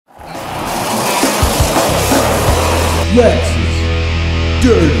Lex's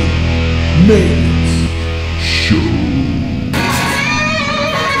Dirty Maintenance Show.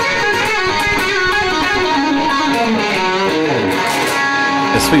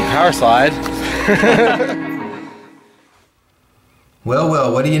 A sweet power slide.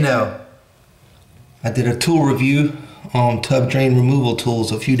 Well, what do you know? I did a tool review on tub drain removal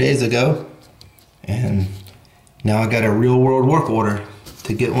tools a few days ago, and now I got a real world work order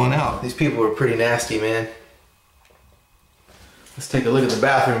to get one out. These people are pretty nasty, man. Let's take a look at the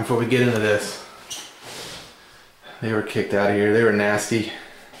bathroom before we get into this. They were kicked out of here. They were nasty.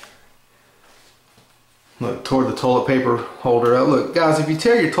 Look, tore the toilet paper holder up. Look, guys, if you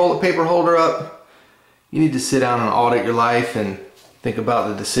tear your toilet paper holder up, you need to sit down and audit your life and think about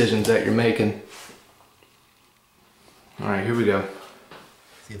the decisions that you're making. All right, here we go.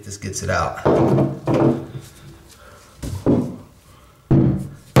 See if this gets it out.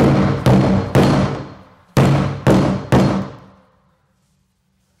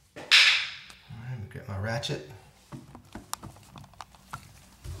 Get my ratchet.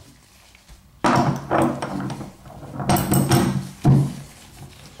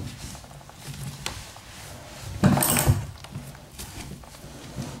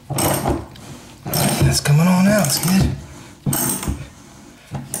 That's coming on out, Skid.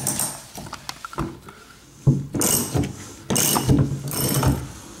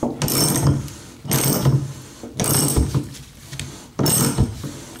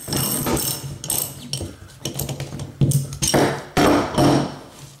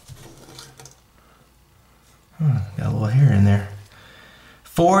 Got a little hair in there.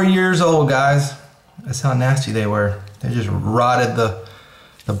 4 years old, guys. That's how nasty they were. They just rotted the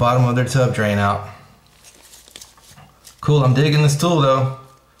bottom of their tub drain out. Cool, I'm digging this tool though.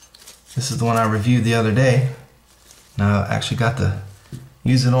 This is the one I reviewed the other day. Now I actually got to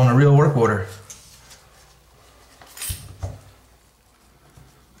use it on a real work order.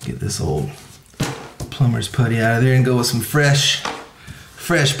 Get this old plumber's putty out of there and go with some fresh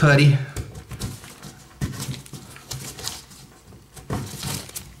putty.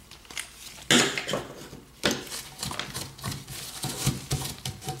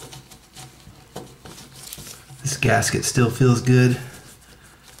 This gasket still feels good.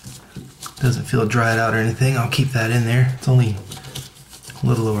 Doesn't feel dried out or anything. I'll keep that in there. It's only a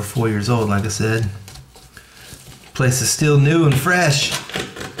little over 4 years old, like I said. Place is still new and fresh.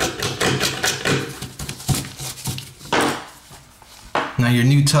 Now your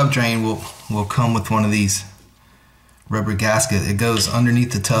new tub drain will come with one of these rubber gaskets. It goes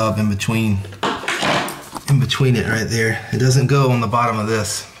underneath the tub in between it right there. It doesn't go on the bottom of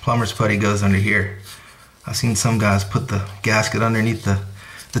this. Plumber's putty goes under here. I've seen some guys put the gasket underneath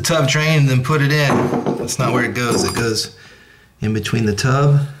the tub drain and then put it in. That's not where it goes. It goes in between the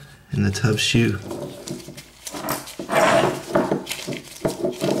tub and the tub shoe.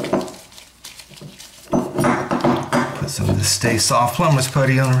 Put some of this Stay Soft plumber's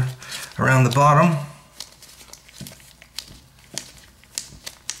putty on around the bottom.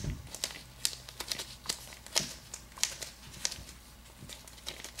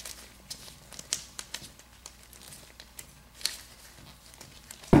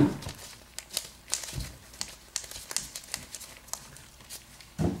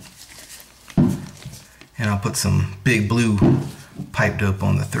 And I'll put some big blue pipe dope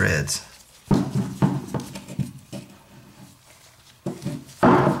on the threads.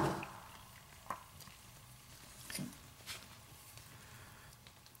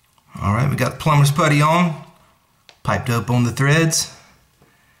 All right, we got the plumber's putty on, pipe dope on the threads,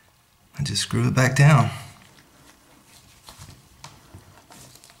 and just screw it back down.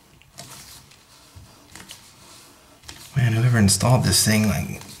 Man, whoever installed this thing, like,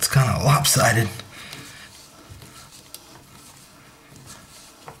 it's kind of lopsided.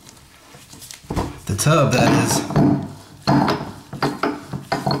 The tub, that is.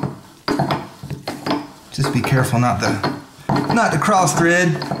 Just be careful not to cross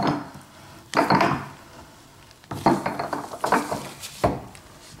thread.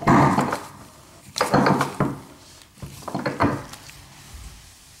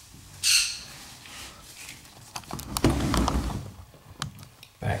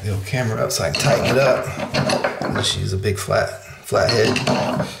 Back the old camera up so I can tighten it up. Let's use a big flat head.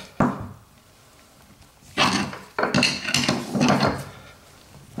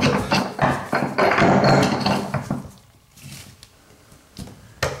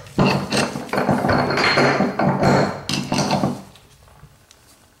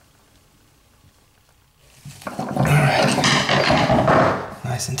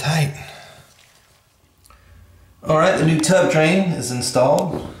 Nice and tight. Alright, the new tub drain is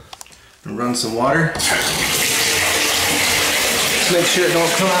installed. I'm gonna run some water. Make sure it don't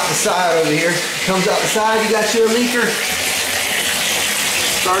come out the side over here. Comes out the side, you got your leaker.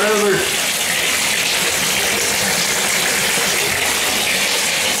 Start over.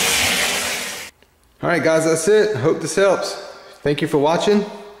 All right, guys, that's it. Hope this helps. Thank you for watching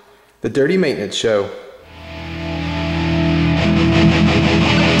The Dirty Maintenance Show.